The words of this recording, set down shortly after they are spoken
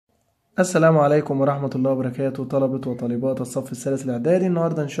السلام عليكم ورحمة الله وبركاته طلبة وطالبات الصف الثالث الاعدادي.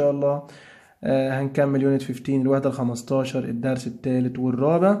 النهاردة ان شاء الله هنكمل يونت 15 الوحدة ال15 الدرس الثالث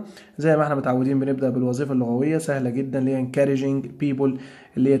والرابع. زي ما احنا متعودين بنبدأ بالوظيفة اللغوية سهلة جدا اللي هي encouraging people،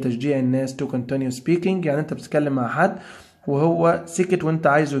 اللي هي تشجيع الناس to continue speaking. يعني انت بتتكلم مع حد وهو سكت وانت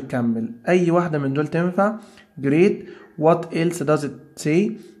عايزه يكمل، اي واحدة من دول تنفع. great. what else does it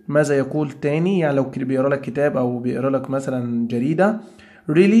say؟ ماذا يقول تاني؟ يعني لو بيقرا لك كتاب او بيقرا لك مثلا جريدة.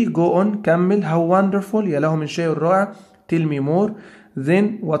 really go on كمل. how wonderful يا له من شيء رائع. tell me more.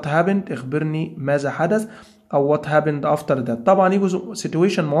 then what happened اخبرني ماذا حدث. او what happened after that. طبعا يجوا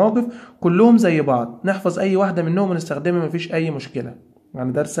situation مواقف كلهم زي بعض، نحفظ اي واحدة منهم ونستخدمها مفيش اي مشكلة،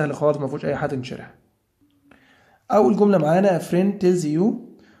 يعني درس سهل خالص مفيهوش اي حاجة تنشرح. اول جملة معانا a friend tells you،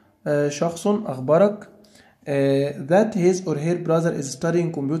 شخص اخبرك that his or her brother is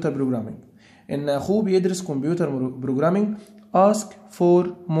studying computer programming، ان اخوه بيدرس كمبيوتر بروجرامينج. ask for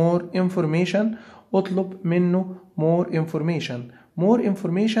more information، اطلب منه more information. more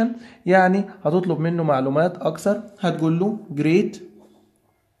information يعني هتطلب منه معلومات اكثر، هتقول له great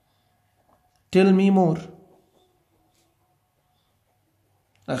tell me more،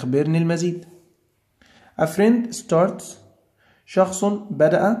 اخبرني المزيد. a friend starts، شخص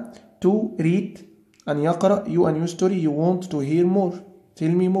بدأ to read، أن يقرأ you a new story you want to hear more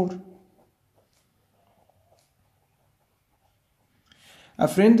tell me more. A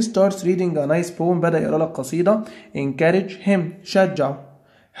friend starts reading a nice poem، بدأ يقرأ لك قصيدة. encourage him، شجعه.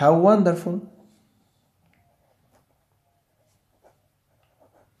 how wonderful.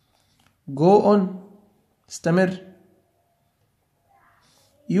 go on، استمر.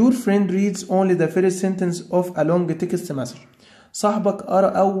 your friend reads only the first sentence of a long text message، صاحبك قرأ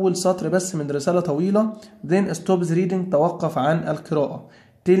أول سطر بس من رسالة طويلة. then stops reading، توقف عن القراءة.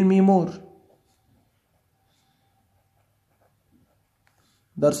 tell me more.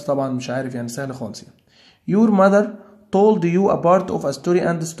 درس طبعا مش عارف يعني سهل خالص يعني. your mother told you a part of a story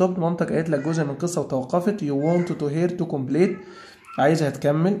and stopped، مامتك قالت لك جزء من قصة وتوقفت. you want to hear to complete، عايزها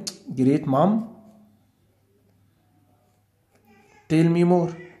تكمل. great mom tell me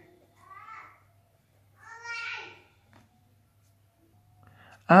more.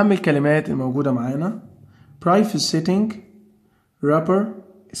 أهم الكلمات الموجودة معانا private setting، rapper،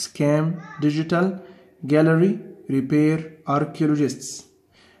 scam، digital، gallery، repair، archaeologists.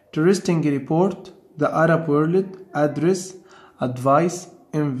 Interesting report، the Arab world، address، advice،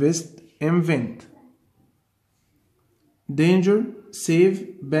 invest، invent. danger، save،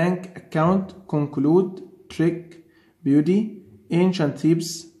 bank account، conclude، trick، beauty، ancient Thebes،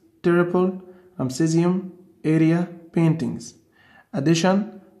 terrible، Ramsesium، area، paintings. addition،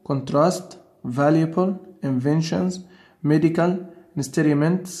 contrast، valuable، inventions، medical،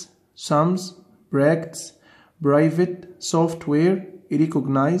 instruments، sums، bracts، private، software،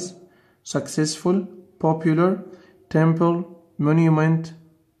 recognize، successful، popular، temple، monument،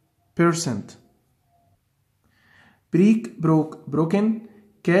 percent. break، broke، broken،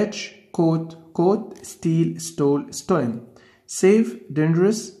 catch، caught، caught، steal، stole، stolen. safe،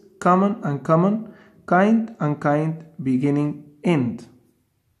 dangerous، common، uncommon، kind، unkind، beginning، end.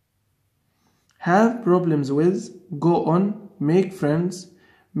 have problems with، go on، make friends،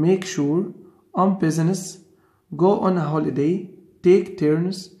 make sure، on business، go on a holiday، take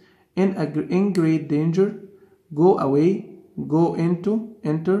turns، in great danger، go away، go into،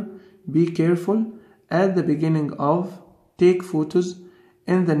 enter، be careful، at the beginning of، take photos،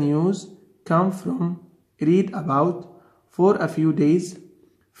 in the news، come from، read about، for a few days،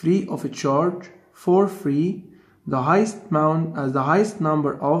 free of charge، for free، the highest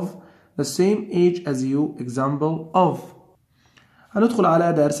number of، the same age as you، example of. هندخل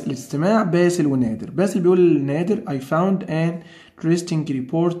على درس الاستماع. باسل ونادر. باسل بيقول لنادر I found an interesting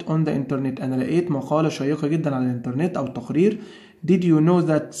report on the internet، أنا لقيت مقالة شيقة جدا على الإنترنت أو تقرير. Did you know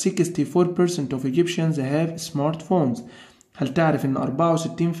that 64% of Egyptians have smartphones؟ هل تعرف إن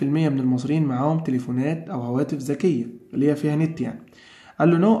 64% من المصريين معاهم تليفونات أو هواتف ذكية اللي هي فيها نت يعني.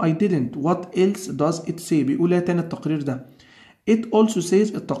 قال له no I didn't. what else does it say؟ بيقول ايه تاني التقرير ده. it also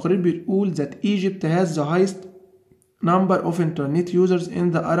says، التقرير بيقول that Egypt has the highest number of internet users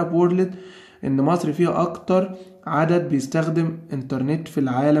in the Arab world، ان مصر فيها اكتر عدد بيستخدم انترنت في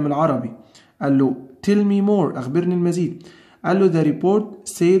العالم العربي. قال له tell me more، اخبرني المزيد. قال له the report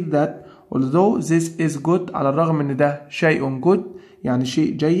said that although this is good، على الرغم ان ده شيء good يعني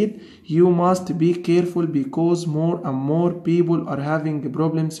شيء جيد، you must be careful because more and more people are having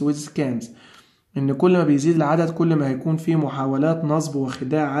problems with scams، ان كل ما بيزيد العدد كل ما هيكون في محاولات نصب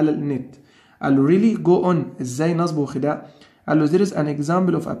وخداع على النت. قال له really go on، ازاي نصب وخداع؟ قال له there is an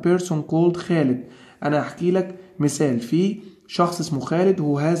example of a person called خالد، انا هحكي لك مثال فيه شخص اسمه خالد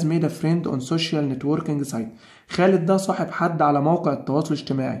who has made a friend on social networking site. خالد ده صاحب حد على موقع التواصل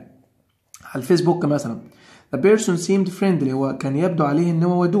الاجتماعي على الفيسبوك مثلا. The person seemed friendly. هو كان يبدو عليه ان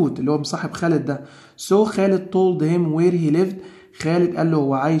هو ودود اللي هو مصاحب خالد ده. So خالد told him where he lived. خالد قال له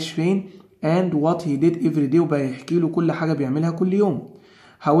هو عايش فين and what he did every day وبقى يحكي له كل حاجة بيعملها كل يوم.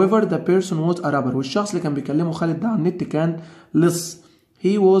 However the person was a robber. والشخص اللي كان بيكلمه خالد ده على النت كان لص.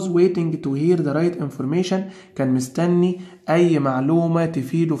 He was waiting to hear the right information. كان مستني أي معلومة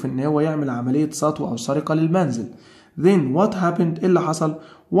تفيده في إن هو يعمل عملية سطو أو سرقة للمنزل. Then what happened؟ إيه اللي حصل؟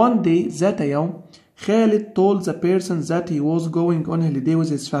 One day ذات يوم خالد told the person that he was going on holiday with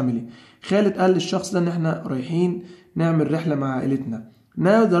his family. خالد قال للشخص ده إن إحنا رايحين نعمل رحلة مع عائلتنا.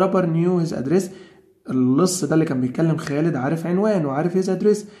 Now the robber knew his address. اللص ده اللي كان بيتكلم خالد عارف عنوانه وعارف his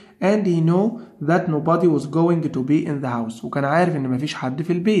address and he know that nobody was going to be in the house. وكان عارف إن مفيش حد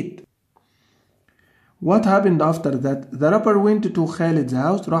في البيت. What happened after that? The robber went to Khalid's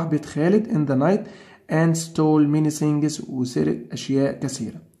house. راح بيت خالد in the night and stole many things وسرق أشياء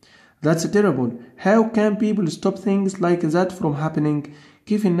كثيرة. That's terrible. How can people stop things like that from happening?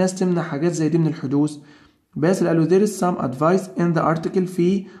 كيف الناس تمنع حاجات زي دي من الحدوث؟ باسل قالوا there is some advice in the article.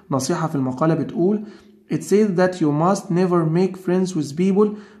 في نصيحة في المقالة بتقول it says that you must never make friends with people.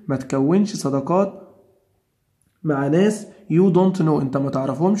 ما تكونش صداقات مع ناس you don't know انت ما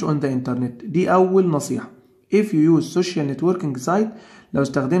تعرفهمش on the internet. دي أول نصيحة. If you use social networking site لو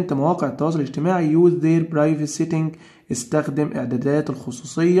استخدمت مواقع التواصل الاجتماعي use their private setting. استخدم اعدادات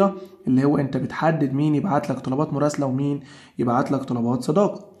الخصوصية اللي هو انت بتحدد مين يبعت لك طلبات مراسلة ومين يبعت لك طلبات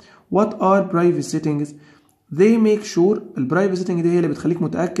صداقة. What are private settings؟ They make sure البرايفت سيتنج دي هي اللي بتخليك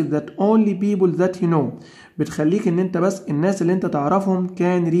متأكد that only people that you know. بتخليك ان انت بس الناس اللي انت تعرفهم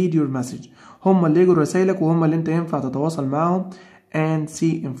can read your message. هم اللي يجوا رسائلك وهم اللي انت ينفع تتواصل معهم and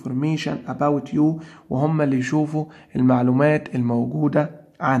see information about you. وهم اللي يشوفوا المعلومات الموجودة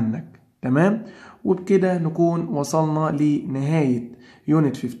عنك. تمام؟ وبكده نكون وصلنا لنهاية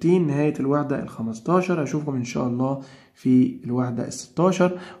يونت 15 نهاية الوحدة 15. أشوفكم إن شاء الله في الوحدة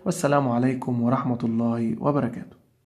 16. والسلام عليكم ورحمة الله وبركاته.